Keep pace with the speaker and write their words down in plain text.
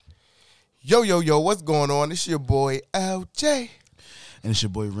Yo, what's going on? It's your boy LJ. And it's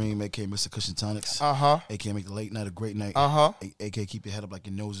your boy Reem, a.k.a. Mr. Cushion Tonics. A.k.a. make the late night a great night. A.k.a. keep your head up like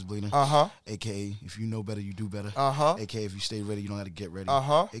your nose is bleeding. A.k.a. if you know better, you do better. A.k.a. if you stay ready, you don't have to get ready.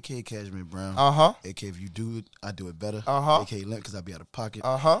 A.k.a. Cashmere Brown. A.k.a. if you do it, I do it better. A.k.a. Lent because I be out of pocket.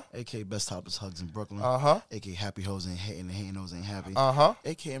 A.k.a. best topless hugs in Brooklyn. A.k.a. happy hoes ain't hating and hating hoes ain't happy.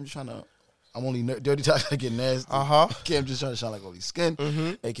 A.k.a. I'm just trying to... I'm only dirty talk to get nasty. A.k.a. I'm just trying to shine like all these skin.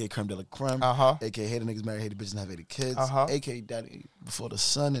 A.k.a. creme de la creme. A.k.a. hate the niggas married, hate the bitches and have 80 kids. A.k.a. daddy before the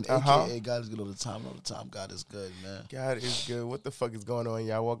sun. And A.k.a. God is good all the time. All the time, God is good, man. God is good. What the fuck is going on,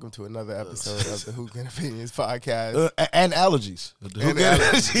 y'all? Welcome to another episode of the Hookah and Opinions podcast. And allergies.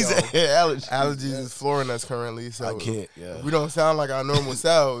 Allergies is flooring us currently. So I can't, yeah. We don't sound like our normal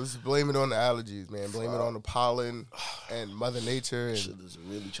selves. Blame it on the allergies, man. Blame it on the pollen and Mother Nature. And shit is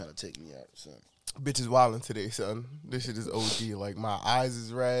really trying to take me out, son. Bitch is wilding today, son. This shit is OD. Like, my eyes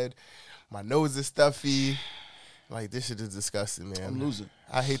is red. My nose is stuffy. Like, this shit is disgusting, man. I'm losing.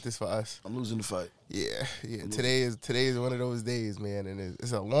 I hate this for us. I'm losing the fight. Yeah. Today is one of those days, man, and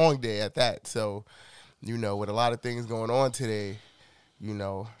it's a long day at that. So, you know, with a lot of things going on today, you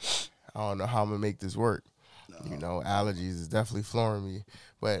know, I don't know how I'm gonna make this work. You know, allergies is definitely flooring me.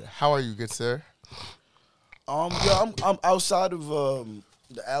 But how are you, good sir? Yeah, I'm outside of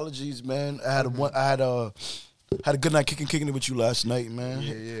the allergies, man. I had a good night kicking it with you last night, man.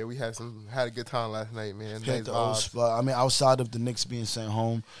 Yeah, we had a good time last night, man. Hit the old spot. I mean, outside of the Knicks being sent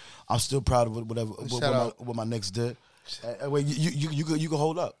home, I'm still proud of what my Knicks did. Wait, you can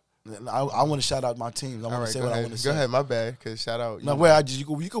hold up. I want to shout out my teams. I want to say what I want to say. Go ahead, my bad. Cause shout out. No, wait.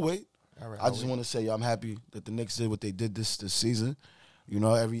 You can wait. All right, I just want to say I'm happy that the Knicks did what they did this season. You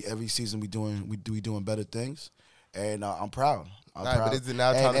know, every season we doing better things, and I'm proud. I'm proud. But is it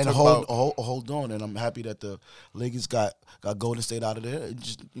now time to talk about... hold on, and I'm happy that the Lakers got Golden State out of there. We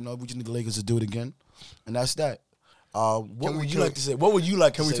just need the Lakers to do it again, and that's that. What would you like to say? What would you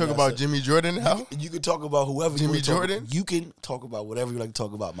like to say? Can we talk about Jimmy Jordan now? You can talk about whoever Jimmy Jordan? You can talk about whatever you like to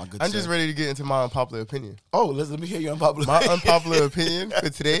talk about, my good I'm sir. just ready to get into my unpopular opinion. Oh, let me hear your unpopular opinion. My unpopular opinion for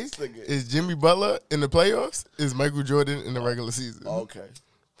today is Jimmy Butler in the playoffs is Michael Jordan in the regular season. Okay.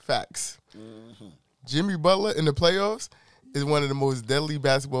 Facts. Mm-hmm. Jimmy Butler in the playoffs is one of the most deadly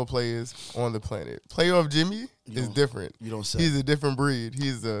basketball players on the planet. Playoff Jimmy is different. You don't say. He's a different breed.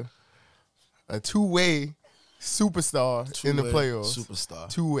 He's a two-way superstar in the playoffs. Superstar.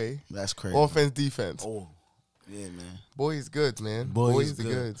 Two-way. That's crazy. Offense, defense. Oh, yeah, man. Boy is goods, man. Boy is the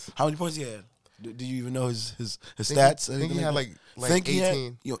good. goods. How many points he had? Do you even know his stats? I think he had like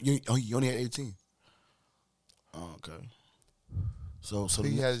 18. You only had 18. Oh, okay. So I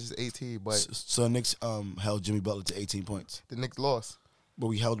think he has just 18, but so Knicks held Jimmy Butler to 18 points. The Knicks lost, but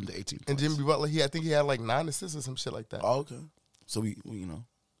we held him to 18 points. And Jimmy Butler, I think he had like 9 assists or some shit like that. Oh, okay. So we you know,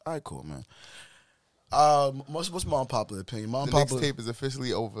 all right, cool, man. What's my unpopular opinion? The Knicks tape is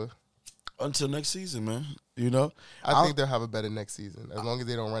officially over until next season, man. You know, I think they'll have a better next season as long as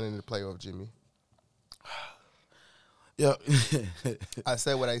they don't run into the playoff, Jimmy. Yeah, I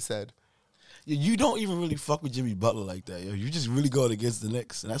said what I said. You don't even really fuck with Jimmy Butler like that, yo. You just really going against the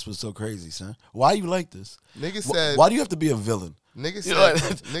Knicks, and that's what's so crazy, son. Why you like this? Nigga said. Why do you have to be a villain? Nigga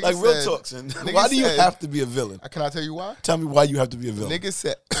said. Like real talk, son. Why do you have to be a villain? Can I tell you why? Tell me why you have to be a villain. Nigga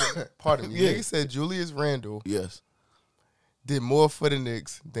said. Pardon me. Yeah. Nigga said Julius Randle. Yes. Did more for the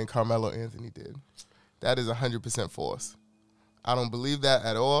Knicks than Carmelo Anthony did. That is 100% false. I don't believe that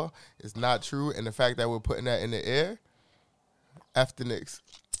at all. It's not true, and the fact that we're putting that in the air, F the Knicks.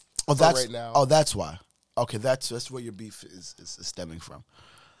 Oh, that's right now. Oh, that's why. Okay, that's where your beef is stemming from.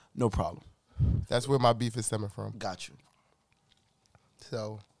 No problem. That's where my beef is stemming from. Got you.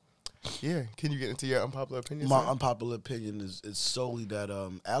 So, yeah. Can you get into your unpopular opinion? My unpopular opinion is solely that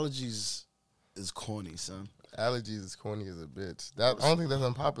allergies is corny, son. Allergies is corny as a bitch. I don't think that's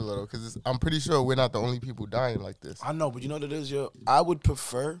unpopular though, because I'm pretty sure we're not the only people dying like this. I know, but you know what it is, yo. I would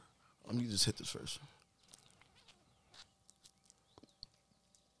prefer. Let me just hit this first.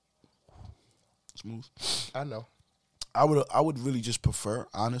 Smooth. I know. I would really just prefer,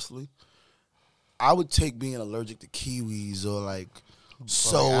 honestly. I would take being allergic to kiwis or like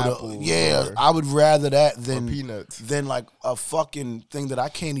soda. Yeah, I would rather that than peanuts. Than like a fucking thing that I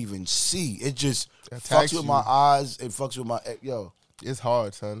can't even see. It just attacks fucks with my eyes. It fucks with my yo. It's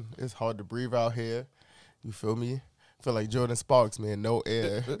hard, son. It's hard to breathe out here. You feel me? I feel like Jordan Sparks, man. No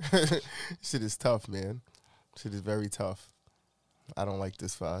air. Shit is tough, man. Shit is very tough. I don't like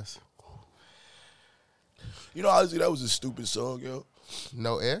this for us. You know, honestly, that was a stupid song, yo.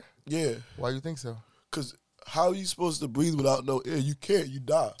 No air? Yeah. Why you think so? Because How are you supposed to breathe without no air? You can't. You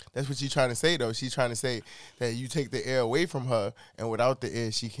die. That's what she's trying to say, though. She's trying to say that you take the air away from her, and without the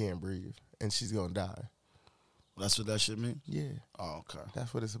air, she can't breathe, and she's going to die. That's what that shit mean? Yeah. Oh, okay.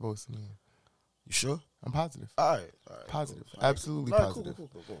 That's what it's supposed to mean. You sure? I'm positive. All right. Positive. Cool. Absolutely positive.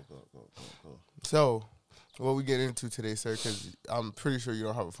 Cool. So, what we get into today, sir, because I'm pretty sure you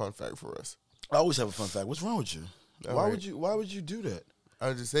don't have a fun fact for us. I always have a fun fact. What's wrong with you? Why would you do that? I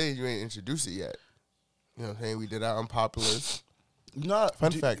was just saying you ain't introduced it yet. You know what I'm saying? We did our unpopulars.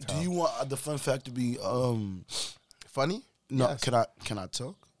 Fun fact. Do you want the fun fact to be funny? No. Yes. Can I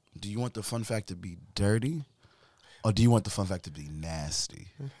talk? Do you want the fun fact to be dirty? Or do you want the fun fact to be nasty?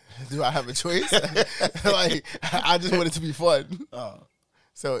 Do I have a choice? Like, I just want it to be fun.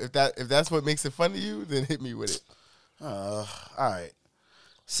 So if that's what makes it fun to you, then hit me with it. All right.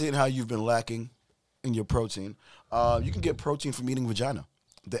 Seeing how you've been lacking in your protein, you can get protein from eating vagina.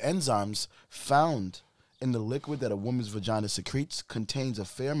 The enzymes found in the liquid that a woman's vagina secretes contains a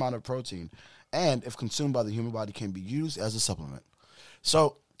fair amount of protein, and if consumed by the human body, can be used as a supplement.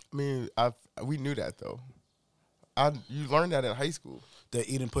 So, I mean, we knew that though. You learned that in high school. That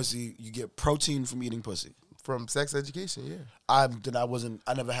eating pussy, you get protein from eating pussy. From sex education, yeah. I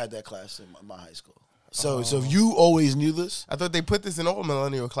never had that class in my high school. So if you always knew this, I thought they put this in all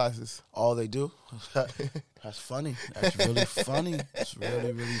millennial classes. All they do? That's funny. That's really funny. It's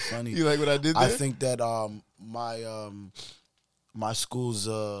really, really funny. You like what I did there? I think that my school's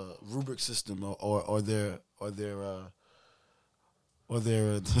rubric system or their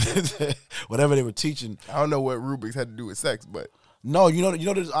whatever they were teaching. I don't know what rubrics had to do with sex, but no, you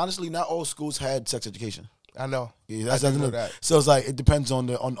know, there's honestly not all schools had sex education. I know. Yeah, I know that. So it's like it depends on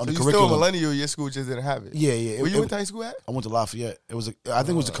the curriculum. So you still a millennial, your school just didn't have it. Yeah. Where you went to high school at? I went to Lafayette. I think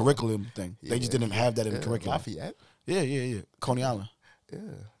it was a curriculum thing. They just didn't have that in the curriculum. Lafayette? Yeah. Coney Island. Yeah.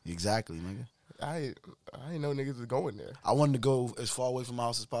 Exactly, nigga. I didn't know niggas was going there. I wanted to go as far away from my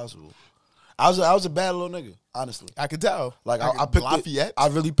house as possible. I was a bad little nigga, honestly. I could tell. Like I picked Lafayette. I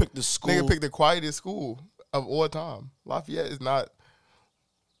really picked the school. Nigga picked the quietest school of all time. Lafayette is not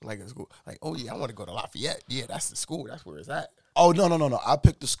like a school. Like, oh yeah, I want to go to Lafayette. Yeah, that's the school. That's where it's at. Oh no. I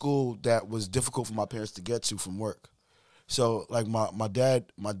picked the school that was difficult for my parents to get to from work. So like my dad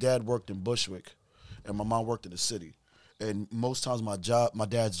worked in Bushwick, and my mom worked in the city. And most times my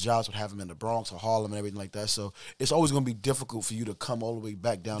dad's jobs would have him in the Bronx or Harlem and everything like that. So it's always going to be difficult for you to come all the way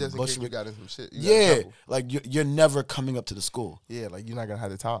back down to Bushwick. You got in some shit. Yeah, like you're never coming up to the school. Yeah, like you're not going to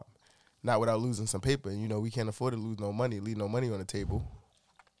have the time. Not without losing some paper. And, you know, we can't afford to lose no money, leave no money on the table.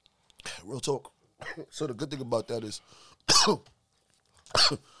 Real talk. So the good thing about that is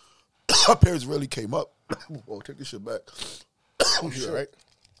our parents really came up. Oh, take this shit back. You shit. Right?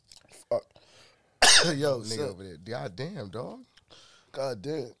 Fuck. Yo, nigga son. over there. God damn, dog. God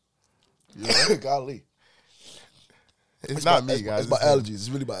damn. Yeah. Golly. It's not me, guys. It's my allergies. It's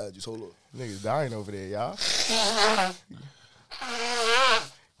really my allergies. Hold on. Niggas dying over there, y'all.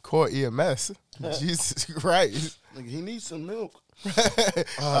 Call EMS. Jesus Christ. Nigga, he needs some milk.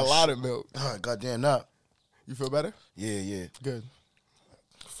 A lot of milk. Goddamn not. You feel better? Yeah. Good.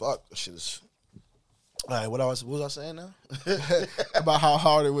 Fuck. That shit is... All right, what was I saying now? About how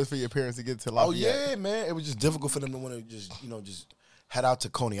hard it was for your parents to get to Lafayette. Oh, yeah, man. It was just difficult for them to want to just head out to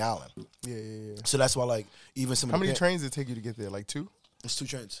Coney Island. Yeah. So that's why, like, even some... How many trains did it take you to get there? Like 2? It's 2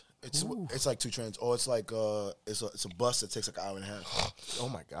 trains. It's like 2 trains. Or it's like, it's a bus that takes like an hour and a half. Oh,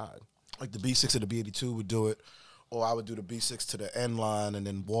 my God. Like the B6 or the B82 would do it. Or I would do the B6 to the end line and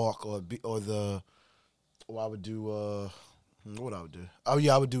then walk. Or I would do... what would I do? Oh,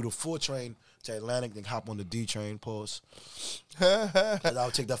 yeah, I would do the 4 train to Atlantic, then hop on the D train, pause. And I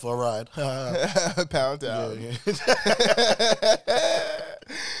would take that for a ride. Pound out. Yeah.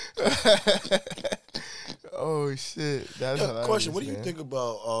 Oh, shit. That's question, what do you think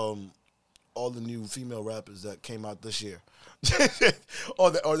about all the new female rappers that came out this year?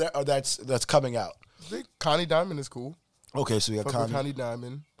 or that's coming out? I think Connie Diamond is cool. Okay, so you got Connie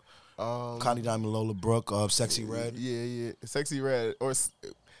Diamond. Connie Diamond, Lola Brooke, Sexy Red. Yeah. Sexy Red. Or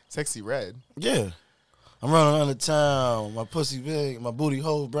Sexy Red. Yeah. I'm running around the town. My pussy big. My booty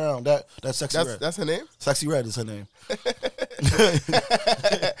hole brown. That's Sexy Red. That's her name? Sexy Red is her name.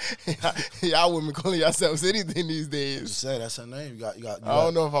 Y'all women calling yourselves anything these days. Just say that's her name. You got. I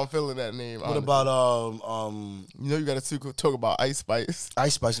don't know if I'm feeling that name. What about You know you got to talk about Ice Spice.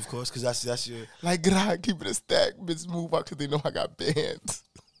 Ice Spice, of course, because that's your. Like, God, keep it a stack. Bitch, move out because they know I got bands.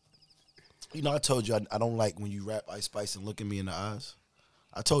 You know, I told you I don't like when you rap Ice Spice and look at me in the eyes.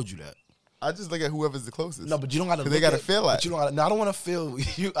 I told you that. I just look at whoever's the closest. No, but you don't got to. They got to feel like. You don't. No, I don't want to feel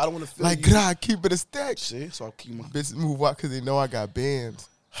you. I don't want to feel like you. God, keep it a stack. See, so I'll keep my bitch move out because they know I got bands.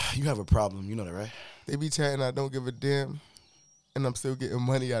 You have a problem. You know that, right? They be chatting, I don't give a damn, and I'm still getting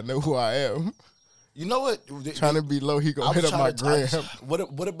money. I know who I am. You know what? Trying to be low, he gonna hit up my gram.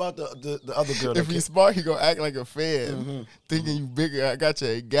 What about the other girl? If he's smart, he gonna act like a fan, thinking you bigger. I got you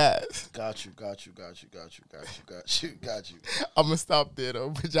at gas. Got you. I'm gonna stop there though,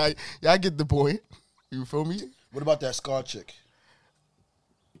 but y'all get the point. You feel me? What about that Scar chick?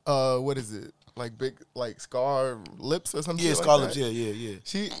 What is it? Like big, like Scar lips or something? Yeah, like Scar that? lips.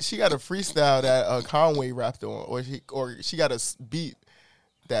 Yeah. She got a freestyle that Conway rapped on, or she got a beat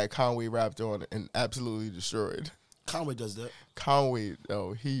that Conway rapped on and absolutely destroyed. Conway does that. Conway,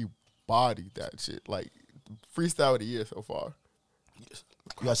 though, he bodied that shit. Like, freestyle of the year so far. Yes.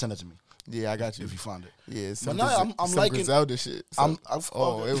 You gotta send that to me. Yeah, I got you. If you find it. Yeah, some liking Griselda shit.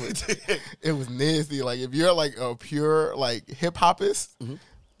 It was nasty. Like, if you're like a pure like hip hopist,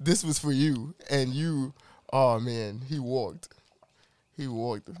 this was for you. And you, oh man, he walked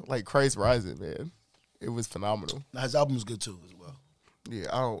like Christ Rising, man. It was phenomenal. Now, his album is good too as well. Yeah,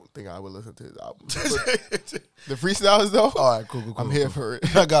 I don't think I would listen to his album. The freestyles, though? All right, cool. I'm here for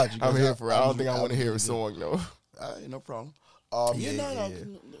it. I got you. I'm here for it. I don't think I want to hear a song, though. All right, no problem. I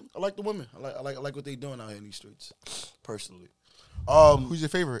like the women. I like what they doing out here in these streets, personally. Who's your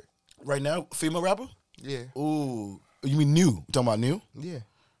favorite? Right now, female rapper? Yeah. Ooh. You mean new? You talking about new? Yeah.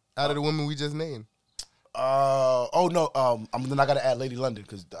 Out of the women we just named. Then I got to add Lady London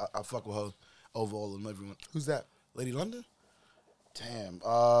because I fuck with her overall and everyone. Who's that? Lady London? Damn.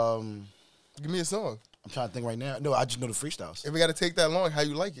 Give me a song. I'm trying to think right now. No, I just know the freestyles. If it got to take that long, how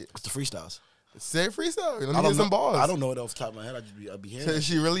you like it? It's the freestyles. Say freestyle. Let me hear some bars. I don't know it off the top of my head. I'll be hearing. So is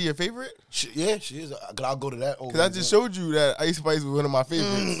she really your favorite? She is. I'll go to that. Because I just showed you that Ice Spice was one of my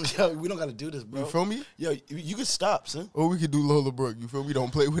favorites. Yo, we don't got to do this, bro. You feel me? Yo, you can stop, son. Or we could do Lola Brooke. You feel me?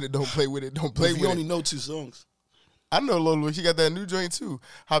 Don't play with it. Don't play with it. Don't play with it. You only know 2 songs. I know Lola. She got that new joint too.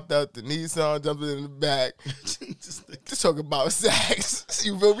 Hopped out the Nissan, jumped in the back. Just talking about sex.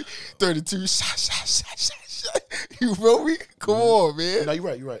 You feel me? 32 shot. You feel me? Come on, man. No, you're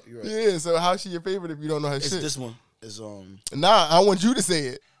right. Yeah. So how's she your favorite if you don't know her shit? This one. Is Nah, I want you to say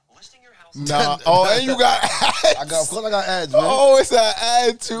it. Nah. Oh, and you got ads. Of course I got ads, man. Oh, it's an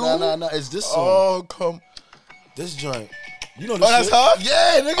ad too. No. It's this song. Oh, come. This joint. You know this that's shit.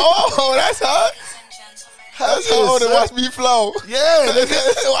 her? Yeah, nigga. Oh, that's her? That's hard to watch me flow. Yeah,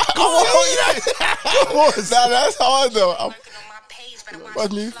 nigga. Come on. Nah, that's hard though.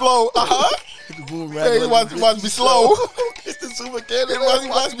 Watch me flow. The Boomerrang. Hey, watch me slow. It's the super cannon.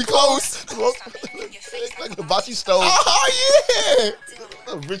 Watch me close. Like the Bachi stove. Yeah.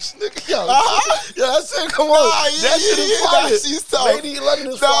 A rich nigga. Yo, that's it. Come on. That shit is fire. Nah, she's tough. Lady London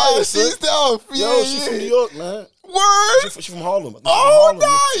is fire. She's tough. Yo, she's from New York, man. Word. She's from Harlem. Oh,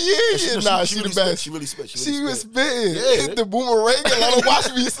 yeah. Nah, she the best. She really spit. She was spitting. Yeah, hit the Boomerrang and let her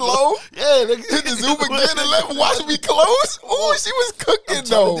watch me slow. Yeah, nigga. Hit the zoom again and let her watch me close. Ooh, she was cooking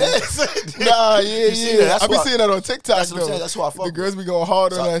though. Nah, yeah. I be seeing that on TikTok. That's what I'm saying. That's who I fuck with. The girls be going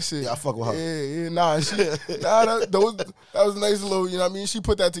hard on that shit. Yeah, I fuck with her. Yeah. Nah, that was a nice little. You know what I mean? She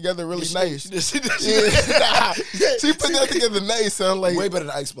put that together really nice. She did. She put that together nice, son. Like way better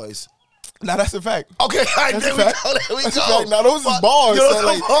than Ice Spice. Nah, that's a fact. Okay, that's there we go. That's a fact. Now those is bars. So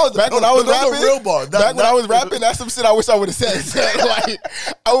like, back when I was rapping, real bars. Back when I was rapping, that's some shit I wish I would have said. Like,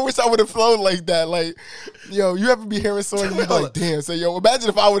 I wish I would have flowed like that. Like, yo, you ever be hearing songs and you be like, damn. So yo, imagine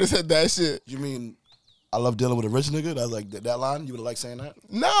if I would have said that shit. You mean I love dealing with a rich nigga? That's like that line. You would have liked saying that?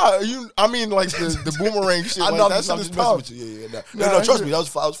 Nah, I mean like the Boomerang shit. I know like, that shit is tough. No, trust me, that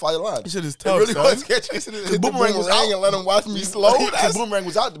was fire line. Shit is tough. It really was. The Boomerang was out and let him watch me slow. The Boomerang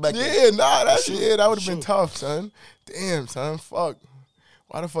was out the back then. Yeah, nah, that would have been tough, son. Damn, son, fuck.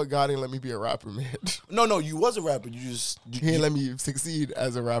 Why the fuck God didn't let me be a rapper, man? No, you was a rapper. You didn't let me succeed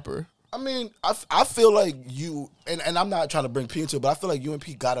as a rapper. I mean, I feel like you, and I'm not trying to bring P into it, but I feel like you and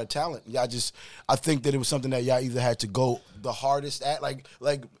P got a talent. I think that it was something that y'all either had to go the hardest at, like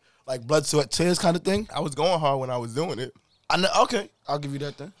blood, sweat, tears kind of thing. I was going hard when I was doing it. I know, okay, I'll give you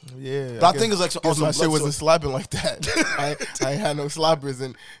that then. Yeah. But I think it's like my shit wasn't slapping like that. I ain't had no slappers,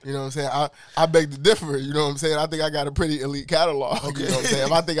 and you know what I'm saying? I beg to differ, you know what I'm saying? I think I got a pretty elite catalog, okay. You know what I'm saying?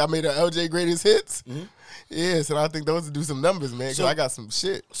 If I think I made an LJ greatest hits, yes, and I think those would do some numbers, man, because I got some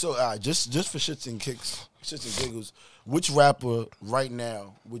shit. So, just for shits and giggles, which rapper right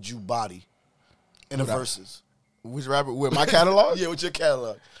now would you body in the verses? Which rapper? With my catalog? Yeah, with your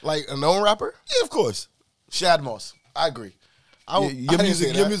catalog. Like a known rapper? Yeah, of course. Shad Moss. I agree. Your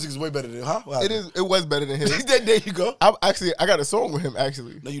music is way better than It was better than his. There you go. I got a song with him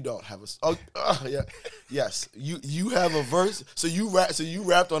actually. No, you don't have a. Yeah, yes. You have a verse. So you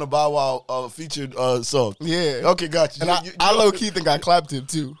rapped on a Bow Wow featured song. Yeah. Okay, got you. And I low key think I clapped him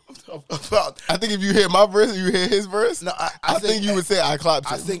too. I think if you hear my verse and you hear his verse, no, I think you would say I clapped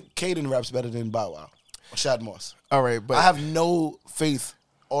him. I think Caden raps better than Bow Wow or Shad Moss. All right, but I have no faith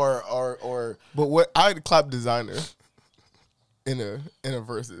or. But what I'd clap Designer in a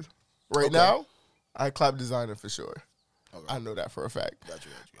verses right now. I clap Designer for sure. Okay. I know that for a fact. Got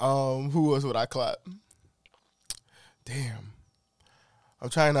you. Who else would I clap? Damn. I'm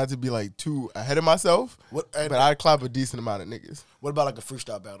trying not to be like too ahead of myself, but I clap a decent amount of niggas. What about like a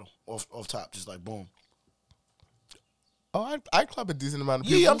freestyle battle off top, just like boom? Oh, I clap a decent amount of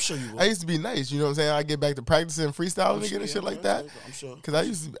people. Yeah, I'm sure you will. I used to be nice, you know what I'm saying? I get back to practicing freestyle and shit like that. I'm sure. Because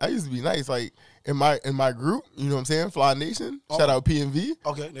I used to be nice. Like in my group, you know what I'm saying? Fly Nation, shout out PNV.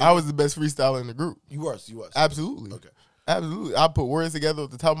 Okay, I was the best freestyler in the group. You was. Absolutely. Okay. Absolutely. I put words together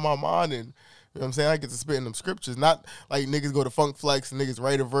at the top of my mind and you know what I'm saying? I get to spit in them scriptures. Not like niggas go to Funk Flex and niggas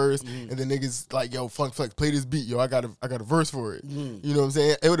write a verse and then niggas like, yo, Funk Flex, play this beat. Yo, I got a verse for it. You know what I'm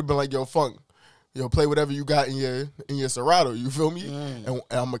saying? It would have been like, yo, Funk, yo, play whatever you got in your Serato. You feel me? And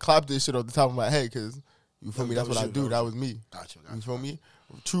I'm going to clap this shit off the top of my head because, you feel me? That's what I do. That was me. Gotcha. You feel me?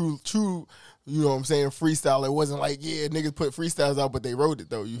 True, you know what I'm saying, freestyle. It wasn't like, yeah, niggas put freestyles out, but they wrote it,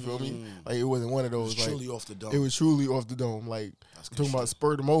 though. You feel me? Like, it wasn't one of those. It was truly off the dome. It was truly off the dome. Like, talking about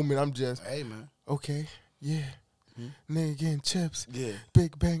spur of the moment, I'm just, hey, man. Okay, yeah. Nigga getting chips. Yeah.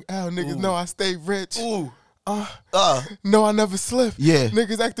 Big bang out. Niggas know I stay rich. Ooh. No, I never slip. Yeah.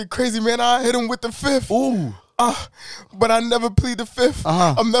 Niggas acting crazy, man. I hit him with the fifth. Ooh. But I never plead the fifth.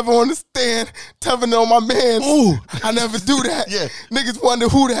 I'm never on the stand telling on my man. Ooh. I never do that. Yeah. Niggas wonder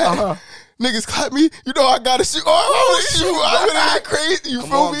who that. Niggas clap me. You know I gotta shoot. Shoot. I'm gonna get crazy. You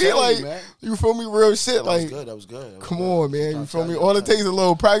feel me? Like you feel me? Real shit. Like that was good. Come on, man. You feel me? All it takes is a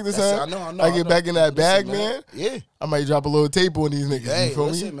little practice, huh? I know. I get back in that bag, man. Yeah. I might drop a little tape on these niggas. Hey, you feel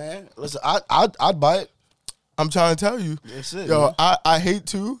listen, me? man. Listen, I'd buy it. I'm trying to tell you. That's it, yo, man. I hate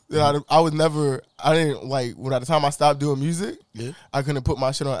to that I didn't like when by the time I stopped doing music, I couldn't put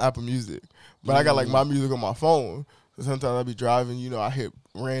my shit on Apple Music. But I got like my music on my phone. So sometimes I be driving, you know, I hit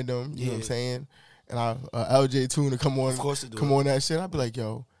random, you know what I'm saying? And I LJ tune to come on that shit. I'd be like,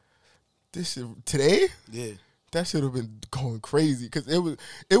 yo, this shit today? Yeah. That should have been going crazy because it was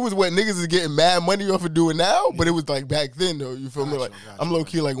what niggas is getting mad money off of doing now, but it was like back then though. You feel me? Like I'm low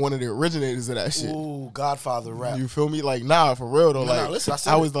key like one of the originators of that shit. Ooh, Godfather rap. You feel me? Like for real though. Like listen,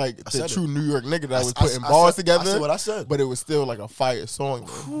 I was like the true New York nigga that was putting bars together. I said what I said, but it was still like a fire song.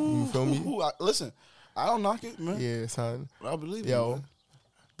 You feel me? Listen, I don't knock it, man. Yeah, son. I believe yo. You,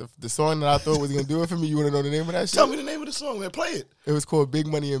 man. The song that I thought was gonna do it for me. You wanna know the name of that shit? Tell me the name of the song, man. Play it. It was called Big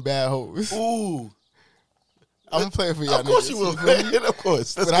Money and Bad Hoes. Ooh. I'm gonna play it for y'all. Of course niggas, you will, man. Of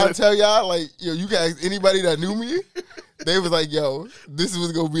course. But I tell y'all, like, yo, you guys, anybody that knew me, they was like, yo, this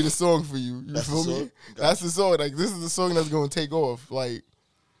was gonna be the song for you. You feel me? That's the song. Like, this is the song that's gonna take off. Like,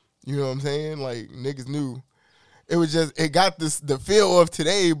 you know what I'm saying? Like, niggas knew. It was just, it got the feel of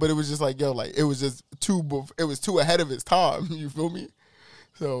today, but it was just like, yo, like, it was just too ahead of its time. You feel me?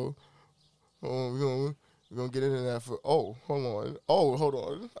 So, we're gonna get into that for. Oh, hold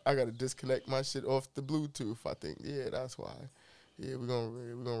on. I gotta disconnect my shit off the Bluetooth. I think. Yeah, that's why. Yeah, we're gonna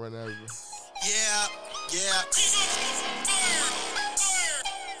run that over. Yeah.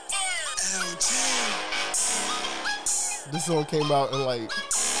 This song came out in like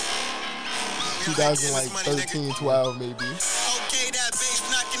 2013, 12 maybe. Okay, that bass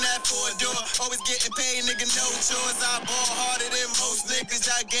knocking that four door. Always getting paid, nigga, no chores. I ball harder than most niggas.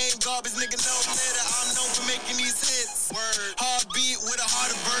 I game garbage, nigga, no litter. I'm known for making these hits. Word. Hard beat with a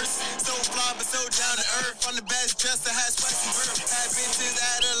harder verse. So fly, but so down to earth. I'm the best dresser, had spicy birth. Had bitches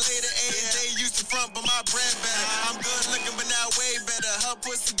at a later age. They used to front, but my brand better. I'm good looking, but now way better. Her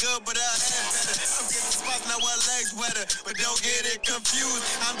pussy good, but her head better. I'm getting spots, now her legs wetter. But don't get it confused.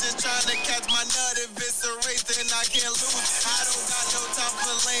 I'm just trying to catch my nut. If it's a race, then I can't lose. I don't got no time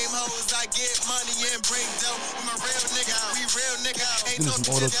for lame hoes. I get money and break dough. I'm a real nigga. We real nigga. Ain't no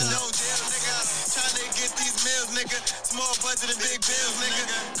bitches, no deal, nigga. Trying to get these meals, nigga. Small budget and big bills, nigga.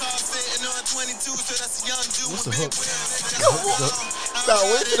 Car sitting on 22, so that's a young dude with big wheels, nigga. Come on. Stop,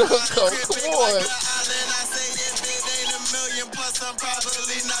 wait till the hook come. Come on. I say that bid ain't a million, plus I'm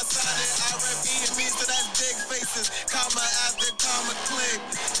probably not solid. I rep me, so that's big faces. Comma after comma click.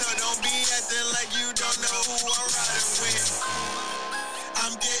 So don't be acting like you don't know who I'm riding with.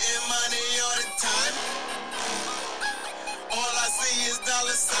 I'm getting money all the time. All I see is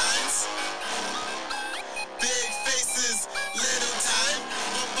dollar signs. Big faces, little time.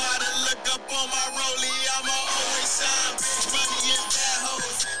 I'm about to look up on my rollie. I'ma always shine. Big money and bad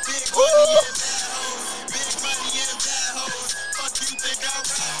hoes. Big money and bad hoes. Big money and bad hoes. Fuck you think I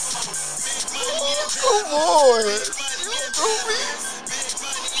rap for? Big money and bad hoes. Come on. Big money and bad hoes. Big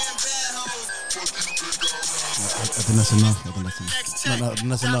money and bad think that's enough. I think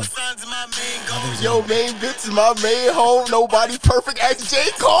that's enough. Yo, main bitch is my main home. Nobody perfect as J.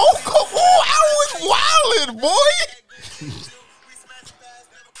 Cole. Come on, I was wildin', boy.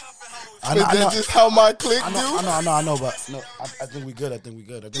 Is that just how my click do? I know, but no, I think we good.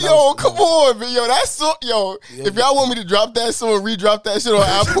 Yo, come on, man. Yo, that's so. Yo, if y'all want me to drop that song, re-drop that shit on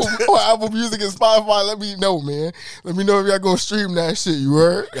Apple Music and Spotify, let me know, man. Let me know if y'all gonna stream that shit. You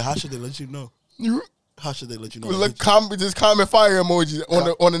heard? Yeah, how should they let you know? How should they let you know? Look, just comment fire emojis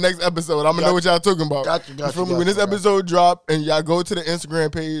on the next episode. I'm gonna know what y'all talking about. Got you. Feel me? When this episode drop and y'all go to the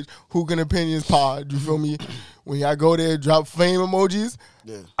Instagram page, Who Can Opinions Pod. You feel me? When y'all go there, drop flame emojis.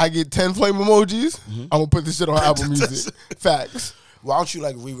 Yeah. I get 10 flame emojis. I'm gonna put this shit on Apple Music. Facts. Why don't you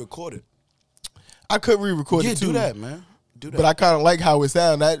re-record it? I could re-record it too. Do that, man. But I kind of like how it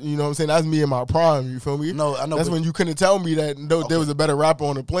sound. That, you know what I'm saying? That's me in my prime. You feel me? No, I know. That's when you couldn't tell me that there was a better rapper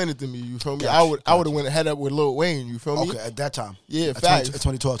on the planet than me. You feel me? I would have went head up with Lil Wayne. You feel me? Okay, at that time. Yeah, facts.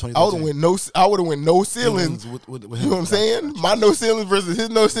 2012, 2013. I would have went no ceilings. With you know what I'm saying? My no ceilings versus his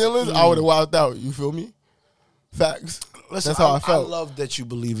no ceilings. I would have wilded out. You feel me? Facts. Listen, that's how I felt. I love that you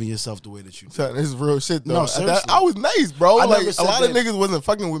believe in yourself the way that you do. Son, this is real shit, though. No, seriously. I was nice, bro. Like, a lot of niggas wasn't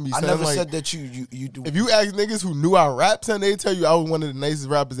fucking with me, son. I never said that you do. If you ask niggas who knew I rap, son, they tell you I was one of the nicest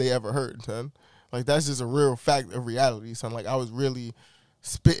rappers they ever heard, son. Like, that's just a real fact of reality, son. Like, I was really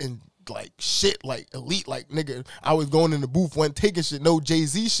spitting, like, shit, like, elite. Like, nigga, I was going in the booth, wasn't taking shit, no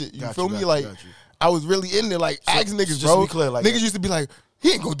Jay-Z shit. You feel me? Like, I was really in there, like, asking niggas, just bro. To be clear, like niggas used to be like,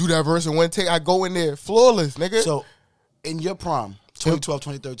 he ain't gonna do that verse in one take. I go in there flawless, nigga. So, in your prime, 2012,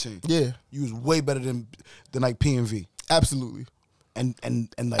 2013. Yeah. You was way better than like P&V. Absolutely. And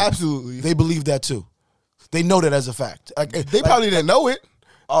like absolutely. They believe that too. They know that as a fact. Like, they probably didn't know it.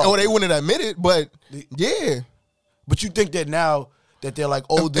 Or they wouldn't admit it, but yeah. But you think that now that they're like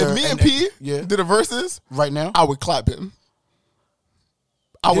older. If me and P did the verses right now, I would clap him.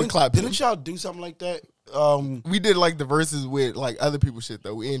 Didn't y'all do something like that? We did like the verses with like other people's shit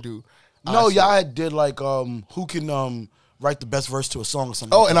though. We ain't do. No, y'all did like who can write the best verse to a song or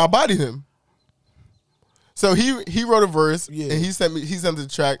something. Oh, like and I bodied him. So he wrote a verse and he sent the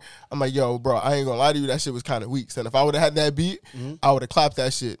track. I'm like, yo, bro, I ain't gonna lie to you, that shit was kind of weak. And if I would have had that beat, I would have clapped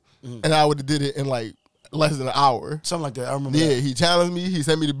that shit, and I would have did it in like less than an hour, something like that. I remember. Yeah, that. He challenged me. He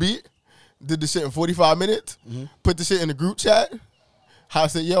sent me the beat, did the shit in 45 minutes, put the shit in the group chat. I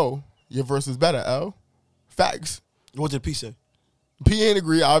said, yo, your verse was better, L. Facts. What did P say? P ain't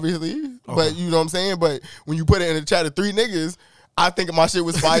agree, obviously, but you know what I'm saying? But when you put it in the chat of 3 niggas, I think my shit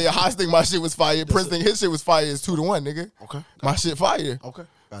was fire. Haas think my shit was fire. Prince think his shit was fire. It's 2-1, nigga. Okay. My shit fire. Okay.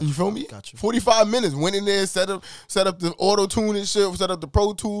 You feel me? Got you. 45 minutes. Went in there, set up the auto tune and shit, set up the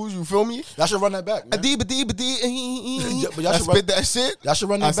Pro Tools. You feel me? Y'all should run that back, man. I spit that shit. Y'all should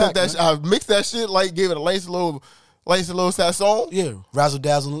run that back, man. I mixed that shit, like gave it a nice little song. Yeah, razzle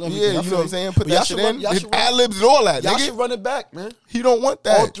dazzle. Yeah, you know what I'm saying? Put that shit in. Ad-libs and all that, y'all nigga. should run it back, man. He don't want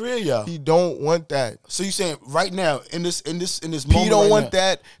that. All 3 of y'all. He don't want that. So you saying right now in this moment, P don't want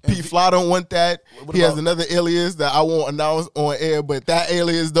that. P Fly don't want that. He has another alias that I won't announce on air, but that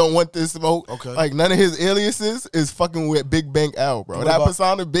alias don't want this smoke. Okay. Like none of his aliases is fucking with Big Bank L, bro. That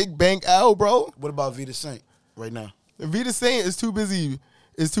persona, Big Bank L, bro. What about Vita Saint right now? Vita Saint is too busy.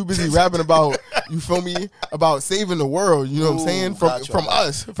 Rapping about, you feel me, about saving the world, you know what I'm saying, from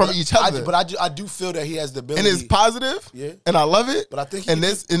us, from each other. But I do feel that he has the ability. And it's positive, and I love it. But I think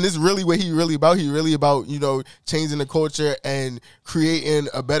this really what he really about. He really about, you know, changing the culture and creating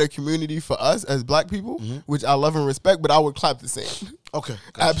a better community for us as black people, which I love and respect, but I would clap the same. Okay.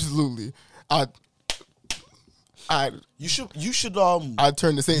 Absolutely. You should I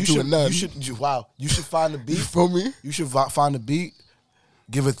turn the same to a nun. You should find the beat. You feel me? You should find the beat.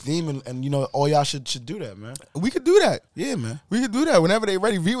 Give a theme, and you know, all y'all should do that, man. We could do that. Yeah, man. We could do that whenever they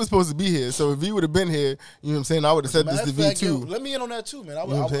ready. V was supposed to be here, so if V would have been here, you know what I'm saying, I would have said this to V too. Let me in on that too, man. I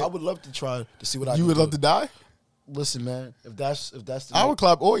would love to try to see what I can do. You would love to die? Listen, man, if that's the I would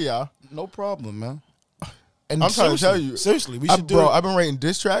clap all y'all. No problem, man. And I'm trying to tell you. Seriously, we should do it. Bro, I've been writing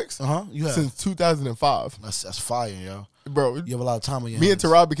diss tracks you have. Since 2005. That's fire, yo. Bro, you have a lot of time on your hands. Me and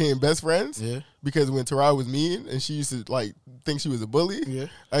Tara became best friends. Yeah. Because when Tara was mean and she used to like think she was a bully,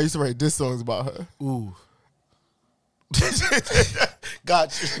 I used to write diss songs about her. Ooh.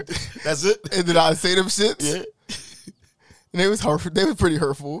 Gotcha. That's it. And then I'd say them shits. Yeah. And they was hurtful. They was pretty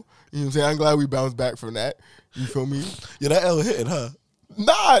hurtful. You know what I'm saying? I'm glad we bounced back from that. You feel me? Yeah, that L hitting, huh?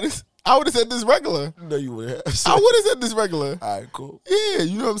 Nah, I would have said this regular. No, you would have. I would have said this regular. All right, cool. Yeah,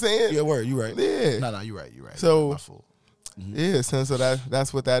 you know what I'm saying? Yeah, word, you right. Yeah. No, you right. So, Yeah, son, so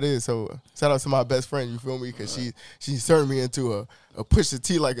that's what that is. So shout out to my best friend, you feel me? Because she turned me into a Pusha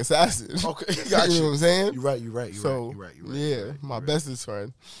T like assassin. Okay, got you know what I'm saying? You're right. You're right. My bestest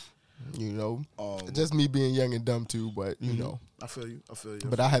friend. You know, just me being young and dumb too, but you know. I feel you.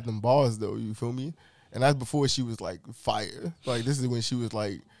 But I had them balls though, you feel me? And that's before she was like fire. Like this is when she was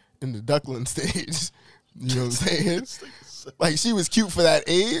like in the duckling stage. You know what I'm saying? Like she was cute for that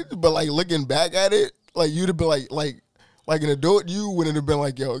age, but like looking back at it, like you'd have been like an adult you wouldn't have been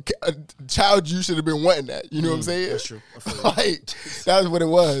like, yo, a child you should have been wanting that. You know what I'm saying? That's true. Like that's what it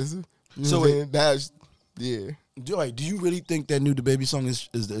was. You know what I'm saying? That's yeah. Do you really think that new DaBaby song is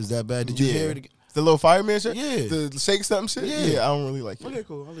that bad? Did you hear it again? The little fireman shit? Yeah. The shake something shit? Yeah, I don't really like it. Okay,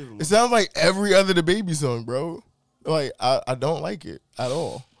 cool. I'll leave it alone. It sounds like every other DaBaby song, bro. Like, I don't like it at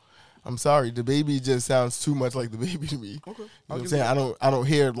all. I'm sorry. DaBaby just sounds too much like DaBaby to me. Okay. You know what I'm saying? I don't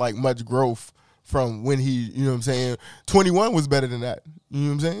hear, like, much growth from when he, you know what I'm saying? 21 was better than that. You know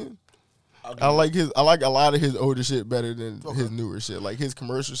what I'm saying? I like a lot of his older shit better than his newer shit. Like, his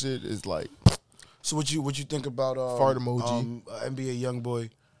commercial shit is, like... So what you think about fart emoji, NBA YoungBoy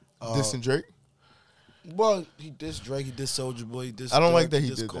dissing Drake? Well, he dissed Drake, he dissed Soulja Boy, he dissed I don't Dirk, like that he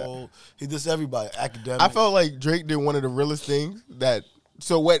dissed did Cole, that. He dissed everybody. Academic. I felt like Drake did one of the realest things that.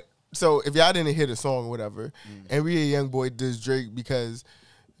 So if y'all didn't hear the song or whatever, NBA YoungBoy dissed Drake because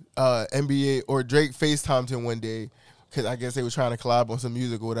NBA or Drake FaceTimed him one day because I guess they were trying to collab on some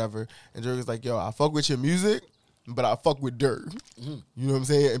music or whatever, and Drake was like, "Yo, I fuck with your music, but I fuck with Dirk." You know what I'm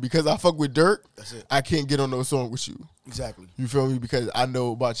saying? And because I fuck with Dirk, I can't get on no song with you. Exactly. You feel me? Because I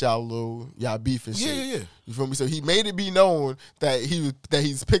know about y'all beef and shit. Yeah. You feel me? So he made it be known that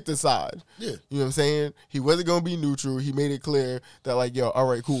he's picked a side. Yeah. You know what I'm saying? He wasn't gonna be neutral. He made it clear that like, yo, all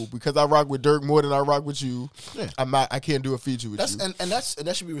right, cool. Because I rock with Dirk more than I rock with you, I can't do a feature with you. And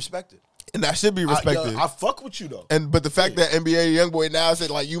that should be respected. And that should be respected. I fuck with you though. But the fact that NBA YoungBoy now said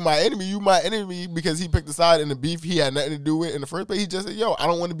like, you my enemy because he picked a side in the beef he had nothing to do with in the first place. He just said, yo, I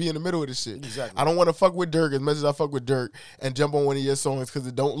don't want to be in the middle of this shit. Exactly. I don't want to fuck with Dirk as much as I fuck with Dirk and jump on one of your songs because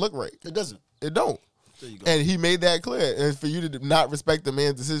it don't look right. It doesn't. It don't. There you go. And he made that clear. And for you to not respect the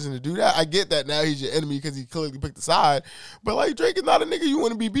man's decision to do that, I get that now he's your enemy because he clearly picked a side. But like Drake is not a nigga you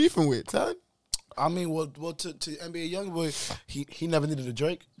want to be beefing with, son. I mean, well, to NBA YoungBoy, he never needed a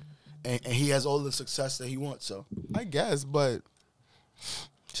Drake. And he has all the success that he wants, so. I guess, but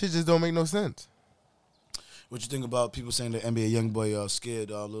shit just don't make no sense. What you think about people saying that NBA YoungBoy scared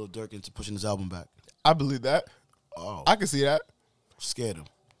Lil Durk into pushing his album back? I believe that. Oh. I can see that. Scared him.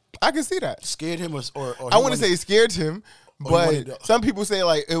 I can see that. Scared him or I want to say scared him, but some people say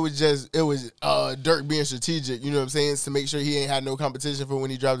like it was Dirk being strategic, you know what I'm saying, to make sure he ain't had no competition for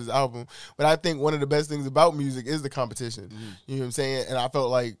when he dropped his album. But I think one of the best things about music is the competition. You know what I'm saying? And I felt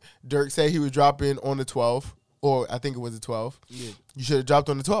like Dirk said he was dropping on the 12th, or I think it was the 12th. Yeah. You should have dropped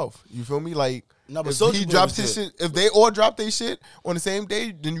on the 12th. You feel me? Like, no, but if he dropped his shit, if they all dropped their shit on the same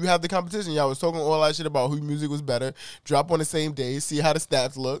day, then you have the competition. Y'all was talking all that shit about whose music was better. Drop on the same day, see how the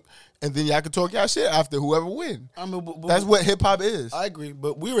stats look, and then y'all can talk y'all shit after whoever win. I mean, that's what hip hop is. I agree,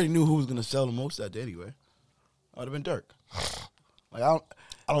 but we already knew who was gonna sell the most that day anyway. It would have been Dirk. Like I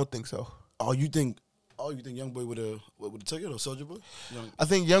don't think so. You think YoungBoy would have took it or Soulja Boy? I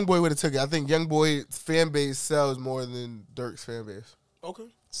think YoungBoy would have took it. I think YoungBoy's fan base sells more than Dirk's fan base. Okay.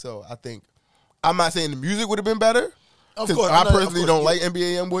 So I think I'm not saying the music would have been better. Of course, I personally don't like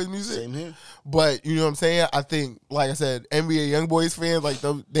NBA YoungBoy's music. Same here. But you know what I'm saying? I think, like I said, NBA YoungBoy's fans, like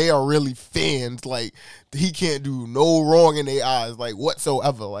they are really fans. Like he can't do no wrong in their eyes, like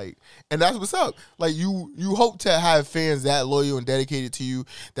whatsoever. Like, and that's what's up. Like you hope to have fans that loyal and dedicated to you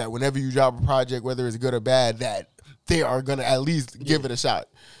that whenever you drop a project, whether it's good or bad, that they are gonna at least give it a shot.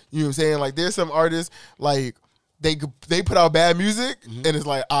 You know what I'm saying? Like there's some artists like. They put out bad music, and it's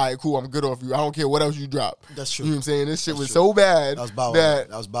like, all right, cool, I'm good off you. I don't care what else you drop. That's true. You know what I'm saying? This shit was so bad. That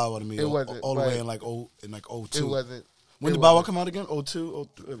was Bow Wow to me. It wasn't. All the way in like 02. It wasn't. When did Bow Wow come out again? 02?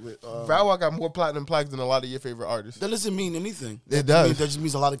 Bow Wow got more platinum plaques than a lot of your favorite artists. That doesn't mean anything. It does. That just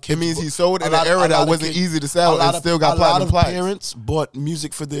means a lot of kids. It means he sold in an era that wasn't easy to sell and still got platinum plaques. A lot of parents bought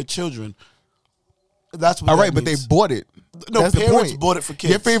music for their children. That's what all that right, means. But they bought it. No, that's parents bought it for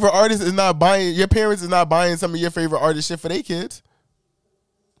kids. Your favorite artist is not buying. Your parents is not buying some of your favorite artist shit for their kids.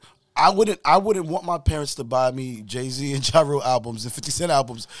 I wouldn't want my parents to buy me Jay-Z and Ja Rule albums and 50 Cent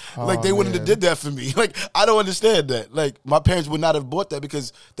albums. Like they wouldn't have did that for me. Like I don't understand that. Like my parents would not have bought that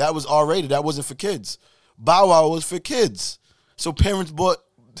because that was R-rated. That wasn't for kids. Bow Wow was for kids. So parents bought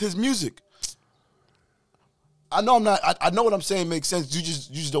his music. I know I'm not. I know what I'm saying makes sense. You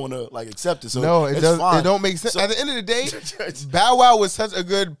just don't want to like accept it. So no, it does. Fine. It don't make sense. So, at the end of the day, Bow Wow was such a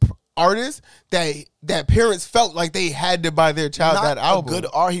good artist that parents felt like they had to buy their child that album. Good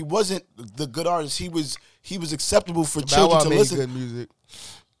art. He wasn't the good artist. He was acceptable for Bow children Wow to made listen. good music.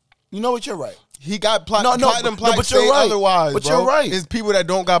 You know what? You're right. He got platinum plaque. But you're right. Otherwise, but bro. you're right. It's people that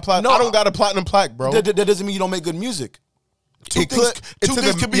don't got platinum. I don't got a platinum plaque, bro. That doesn't mean you don't make good music. Two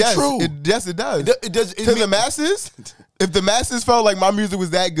things could be true. Yes, it does. It does. To the masses, if the masses felt like my music was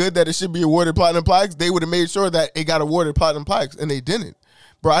that good that it should be awarded platinum plaques, they would have made sure that it got awarded platinum plaques, and they didn't.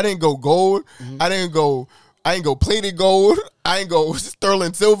 Bro, I didn't go gold. Mm-hmm. I ain't go plated gold. I ain't go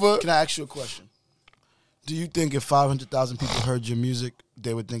sterling silver. Can I ask you a question? Do you think if 500,000 people heard your music,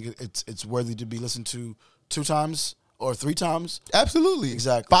 they would think it's worthy to be listened to 2 times or 3 times? Absolutely.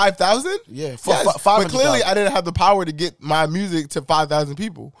 Exactly. 5,000? Yeah. Yes. 500,000. But clearly, I didn't have the power to get my music to 5,000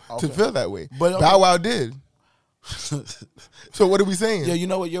 people to feel that way. But Bow Wow did. So what are we saying? Yeah, you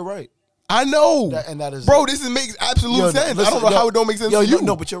know what? You're right. I know. That is bro, this makes absolute sense. Listen, I don't know how it don't make sense to you.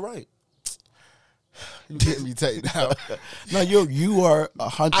 No, but you're right. You getting me tight now. No, you are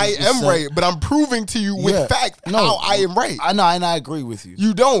 100%. I am right, but I'm proving to you with fact how I am right. I know, and I agree with you.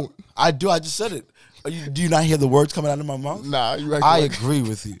 You don't. I do. I just said it. Do you not hear the words coming out of my mouth? Nah, you right. I agree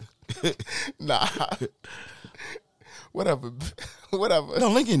with you. Nah. Whatever. No,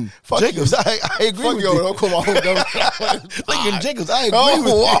 Lincoln Jacobs, I agree with you. Don't come on. Lincoln Jacobs, I agree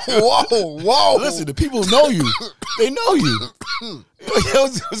with you. Whoa. Listen, the people know you. They know you.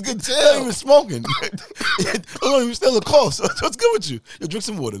 It was good. You're not even smoking. You still a cough. So what's good with you? You drink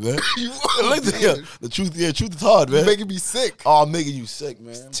some water, man. The truth is hard, man. You're making me sick. Oh, I'm making you sick,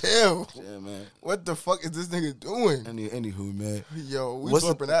 man. Chill. Yeah, man. What the fuck is this nigga doing? Anywho, man. Yo, we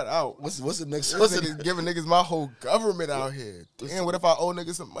flipping that out. What's the next? Giving niggas my whole government out here. Damn, what if I owe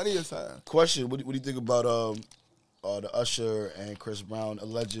niggas some money or something? Question: What do you think about the Usher and Chris Brown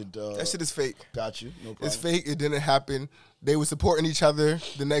alleged? That shit is fake. Got you. No problem. It's fake. It didn't happen. They were supporting each other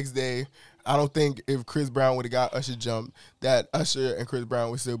the next day. I don't think if Chris Brown would have got Usher jumped, that Usher and Chris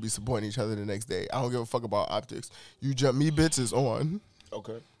Brown would still be supporting each other the next day. I don't give a fuck about optics. You jump me, bitch, is on.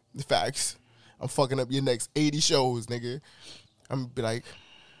 Okay. The facts. I'm fucking up your next 80 shows, nigga. I'm gonna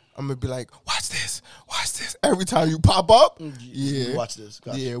be like, watch this. Every time you pop up, yeah. Watch this.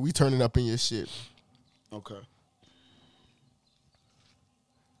 Gotcha. Yeah, we turning up in your shit. Okay.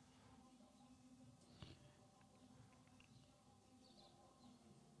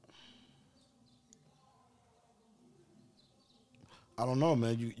 I don't know,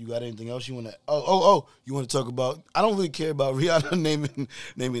 man. You got anything else you want to? You want to talk about? I don't really care about Rihanna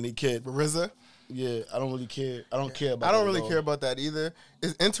naming a kid. RZA? Yeah, I don't really care. I don't care about. I don't really care about that either.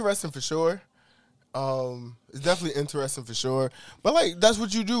 It's interesting for sure. It's definitely interesting for sure. But like that's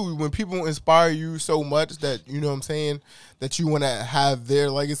what you do when people inspire you so much that you know what I'm saying, that you want to have their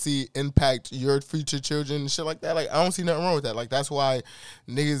legacy impact your future children and shit like that. Like I don't see nothing wrong with that. Like that's why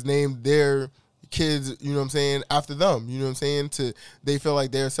niggas name their kids, you know what I'm saying, after them. You know what I'm saying? They feel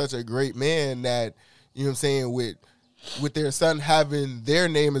like they're such a great man that, you know what I'm saying, with their son having their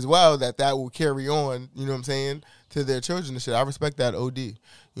name as well, that will carry on, you know what I'm saying, to their children and shit. I respect that OD. You know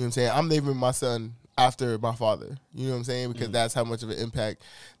what I'm saying? I'm naming my son after my father. You know what I'm saying? Because that's how much of an impact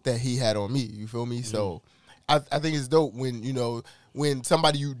that he had on me. You feel me? So I think it's dope when, you know, when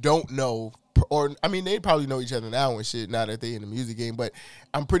somebody you don't know, or I mean, they probably know each other now and shit, now that they in the music game, but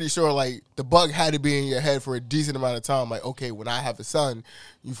I'm pretty sure like the bug had to be in your head for a decent amount of time. Like, okay, when I have a son,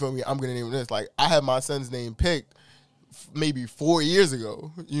 you feel me? I'm gonna name him this. Like, I had my son's name picked maybe 4 years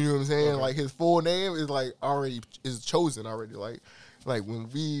ago. You know what I'm saying? Okay. Like his full name is like is chosen already. Like when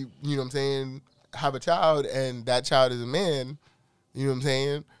we, you know what I'm saying, have a child and that child is a man, you know what I'm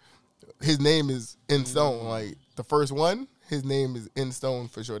saying? His name is in stone. Like the first one, his name is in stone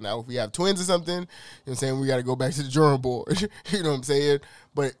for sure. Now, if we have twins or something, you know what I'm saying, we got to go back to the drawing board. You know what I'm saying?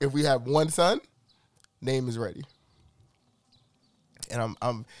 But if we have one son, name is ready. And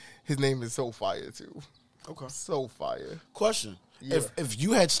his name is so fire too. Okay. So fire. Question. Yeah. If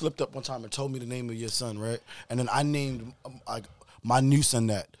you had slipped up one time and told me the name of your son, right? And then I named my new son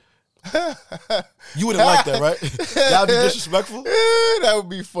that. You wouldn't like that, right? That would be disrespectful? That would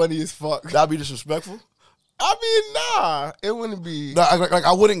be funny as fuck. That would be disrespectful? I mean, nah. It wouldn't be. No,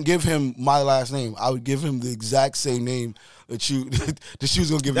 I wouldn't give him my last name. I would give him the exact same name that she was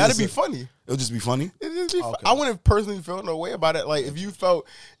going to give me. That'd be funny. It'll just be funny? It'd just be I wouldn't personally feel no way about it. Like, if you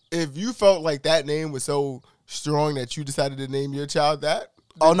felt like that name was so strong that you decided to name your child that,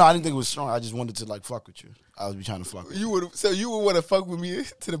 Oh no, I didn't think it was strong. I just wanted to like fuck with you. I was trying to fuck with you. So you would want to fuck with me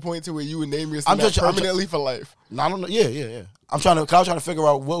to the point to where you would name yourself permanently for life. No, I don't know. Yeah. I was trying to figure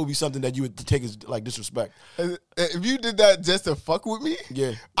out what would be something that you would take as like disrespect. If you did that just to fuck with me,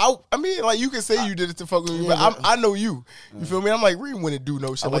 yeah. I mean, like you can say you did it to fuck with me, but I know you. You feel me? I'm like, Reem wouldn't do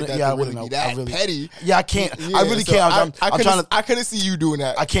no shit like that. Yeah, to really be that petty. Yeah, I can't. Yeah, I really can't. I couldn't see you doing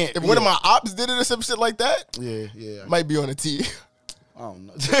that. I can't. If one of my ops did it or some shit like that, yeah, might be on a T. I don't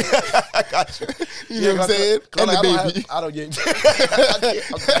know. I got you. You know what I'm saying? And the baby. I don't get.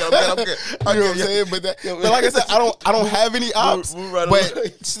 I'm good. You know what I'm saying? But like I said, I don't have any ops.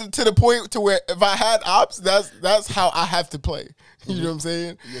 But to the point to where if I had ops, that's how I have to play. You know what I'm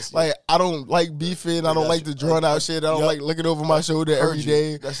saying? Yes, like I don't like beefing. I don't like the drawn out shit. I don't like looking over my shoulder every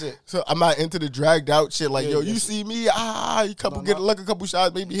day. That's it. So I'm not into the dragged out shit. Like you see me, you a couple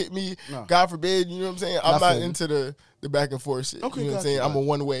shots, maybe hit me. No. God forbid. You know what I'm saying? I'm not into the back and forth shit. Okay, you know what I'm saying? I'm a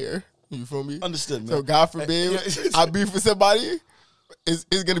one-wayer. You feel me? Understood, man. So God forbid I beef with somebody, it's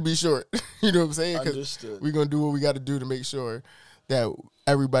gonna be short. You know what I'm saying? Understood. We're gonna do what we got to do to make sure that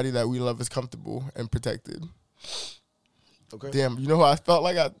everybody that we love is comfortable and protected. Okay. Damn, you know who I felt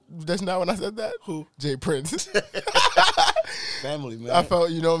like just now when I said that? Who? Jay Prince. Family, man. I felt,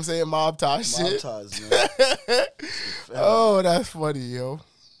 you know what I'm saying, mob ties shit. Mob ties, man. Oh, that's funny, yo.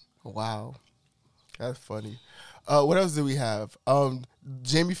 Wow. That's funny. What else do we have?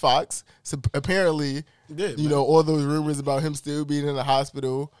 Jamie Foxx. So apparently, you know, all those rumors about him still being in the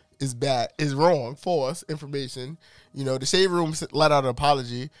hospital is wrong, false information. You know, the Shade Room let out an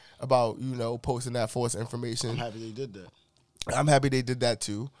apology about, you know, posting that false information. I'm happy they did that. I'm happy they did that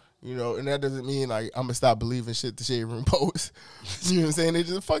too. You know, and that doesn't mean like I'm gonna stop believing shit the Shade Room posts. You know what I'm saying? They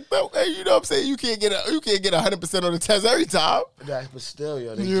just fucked up. Hey, you know what I'm saying? You can't get 100% on the test every time. But still,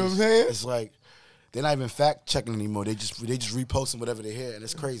 yo, you know what I'm saying? It's like they're not even fact checking anymore. They just reposting whatever they hear, and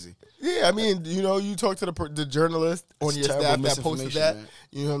it's crazy. Yeah, I mean, you know, you talk to the journalist on your staff that posted that. Man.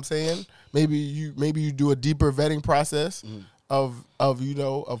 You know what I'm saying? Maybe you do a deeper vetting process. Of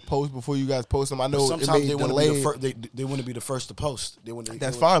posts before you guys post them. I know sometimes they want to be they want to be the first to post.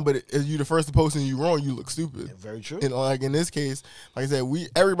 That's fine, but if you the first to post and you wrong, you look stupid. Yeah, very true. And like in this case, like I said,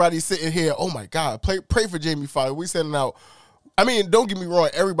 everybody's sitting here. Oh my God, pray for Jamie Foxx. We sending out. I mean, don't get me wrong.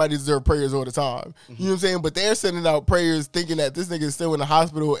 Everybody deserves prayers all the time. You know what I'm saying? But they're sending out prayers thinking that this nigga is still in the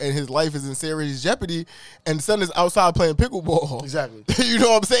hospital and his life is in serious jeopardy, and the son is outside playing pickleball. Exactly. You know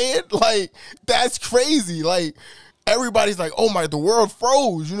what I'm saying? Like that's crazy. Like. Everybody's like, oh my, the world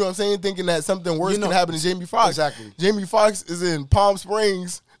froze. You know what I'm saying? Thinking that something worse can happen to Jamie Foxx. Exactly. Jamie Foxx is in Palm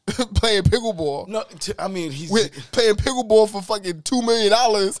Springs playing pickleball. No, I mean, he's playing pickleball for fucking $2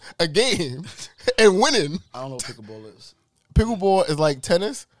 million a game and winning. I don't know what pickleball is. Pickleball is like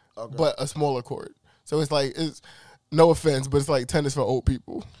tennis, but a smaller court. So it's no offense, but it's like tennis for old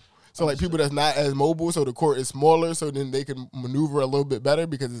people. So like people that's not as mobile, so the court is smaller, so then they can maneuver a little bit better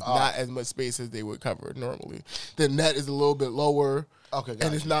because it's not as much space as they would cover normally. The net is a little bit lower,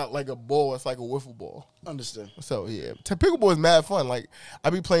 and it's not like a ball; it's like a wiffle ball. Understand. So yeah, pickleball is mad fun. Like I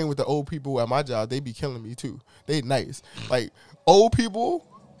be playing with the old people at my job; they be killing me too. They nice, like old people.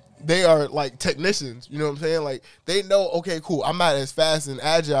 They are like technicians, you know what I'm saying? Like they know, okay, cool. I'm not as fast and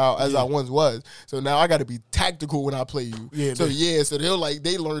agile as I once was, so now I got to be tactical when I play you. So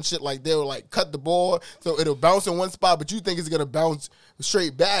they learn shit like they'll like cut the ball, so it'll bounce in one spot, but you think it's gonna bounce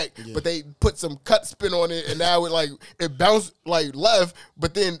straight back, but they put some cut spin on it, and now it bounced like left,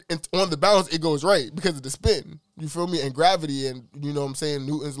 but then on the bounce it goes right because of the spin. You feel me? And gravity, and you know what I'm saying,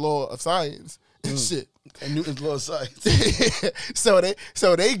 Newton's law of science and shit. And Newton's law of science.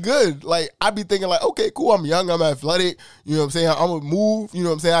 so they good. Like I be thinking like, okay, cool, I'm young, I'm athletic, you know what I'm saying? I'm gonna move, you know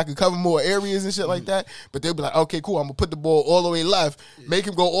what I'm saying? I can cover more areas and shit like that. But they'll be like, okay, cool, I'm gonna put the ball all the way left, make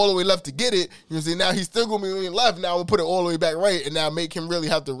him go all the way left to get it. You know what I'm saying? Now he's still gonna be left, now I'm gonna put it all the way back right, and now make him really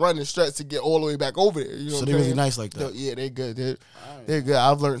have to run and stretch to get all the way back over there. You know so they're really nice like that. So, yeah, they're good. They're good.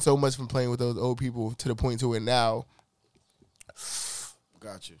 I've learned so much from playing with those old people to the point to where now.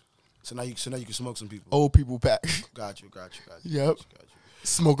 Got you. So now you can smoke some people. Old people pack. Got you. Yep.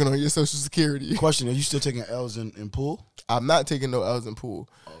 Smoking on your Social Security. Question: are you still taking L's in pool? I'm not taking no L's in pool.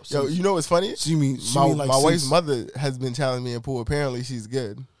 Yo, you know what's funny? So you mean my wife's mother has been challenging me in pool. Apparently, she's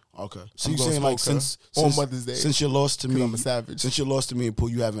good. Okay. So you saying like since Mother's Day, since you lost to me, I'm a savage. Since you lost to me in pool,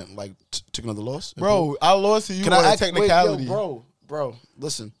 you haven't like took another loss, bro. I lost to you on a technicality, bro.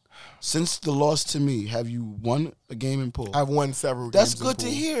 Listen. Since the loss to me, have you won a game in pool? I've won several games. That's good to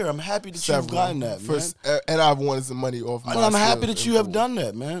hear. I'm happy that you've gotten that, man. And I've won some money off my I'm happy that you have done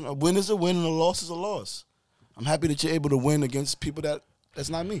that, man. A win is a win and a loss is a loss. I'm happy that you're able to win against people that That's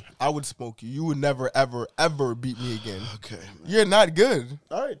not me. I would smoke you. You would never, ever, ever beat me again. Okay, man. You're not good.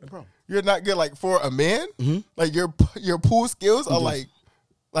 All right, no problem. You're not good. Like for a man, like your pool skills are like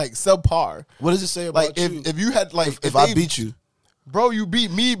subpar. What does it say about you? If you had like if I beat you, bro, you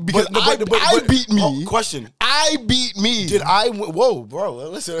beat me because I beat me. Oh, question. I beat me. Did I? Whoa, bro.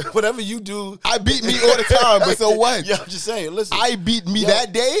 Listen, whatever you do. I beat me all the time, but so what? Yeah, I'm just saying. Listen. I beat me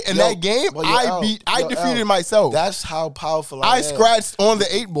that day and that game. I defeated myself. That's how powerful I am. Scratched on the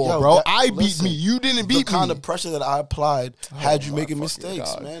 8-ball, bro. Beat me. You didn't beat me. The kind of pressure that I applied had you making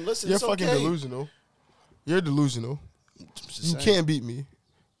mistakes, man. Listen, you're fucking delusional. You're delusional. You can't beat me.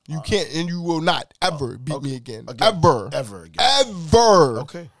 You can't, and you will not ever beat me again. Ever again. Ever.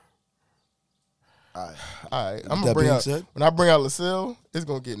 Okay. All right. I'm gonna bring out. When I bring out LaSalle, it's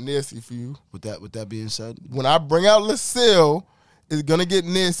gonna get nasty for you. With that being said, when I bring out LaSalle, it's gonna get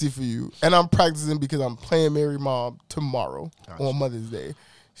nasty for you. And I'm practicing because I'm playing Mary Mom tomorrow on Mother's Day.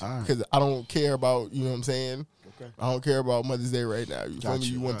 Because I don't care about, you know what I'm saying. Okay. I don't care about Mother's Day right now. You feel me?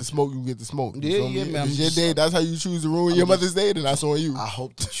 You want the smoke, you get the smoke. Yeah, man. It's your day. That's how you choose to ruin your Mother's Day. Then that's on you. I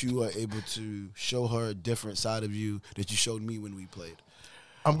hope that you are able to show her a different side of you that you showed me when we played.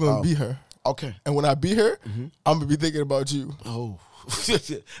 I'm gonna beat her. Okay. And when I beat her, I'm going to be thinking about you. Oh.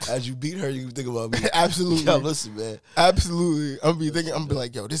 As you beat her, you think about me. Absolutely. Yo, listen, man. Absolutely. I'm going to be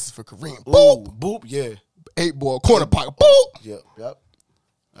like, yo, this is for Kareem. Boop. Boop, yeah. 8-ball, corner pocket. Boop. Yep.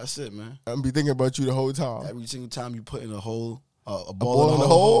 That's it, man. I'm going to be thinking about you the whole time. Every single time you put in a ball in the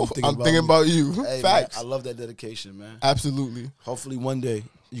hole, I'm thinking about you. Hey, Facts. Man, I love that dedication, man. Absolutely. Hopefully one day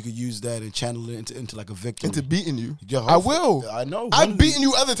you could use that and channel it into like a victory. Into beating you. Yeah, I will. I know. I've beaten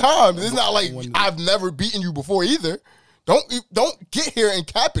you other times. It's not like I've never beaten you before either. Don't get here and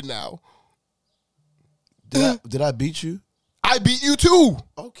cap it now. Did I beat you? I beat you too.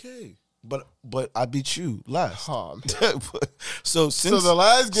 Okay. But I beat you last. So the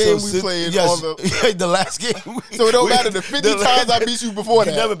last game we played on the last game. So it don't matter the 50 times I beat you before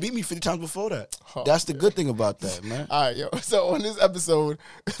that. You never beat me 50 times before that. That's the good thing about that, man. All right, yo. So on this episode,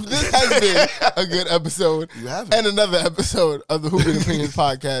 this has been a good episode. You have and another episode of the Hoopin' Opinions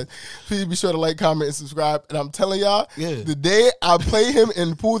podcast. Please be sure to like, comment, and subscribe. And I'm telling y'all, the day I play him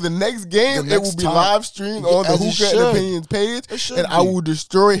in pool, the next game, it will be live streamed on the Hoopin' Opinions page, and I will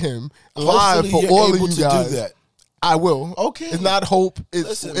destroy him live for all of you guys. Do that. I will. Okay. It's not hope.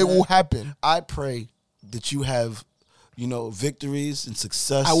 It will happen. I pray that you have, victories and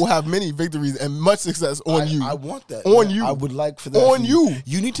success. I will have many victories and much success on you. I want that. On you. I would like for that. On you.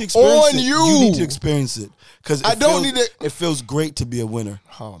 You need to experience it. On you. You need to experience it. Because I don't need it. It feels great to be a winner.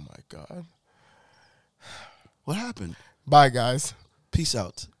 Oh, my God. What happened? Bye, guys. Peace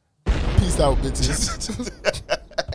out. Peace out, bitches.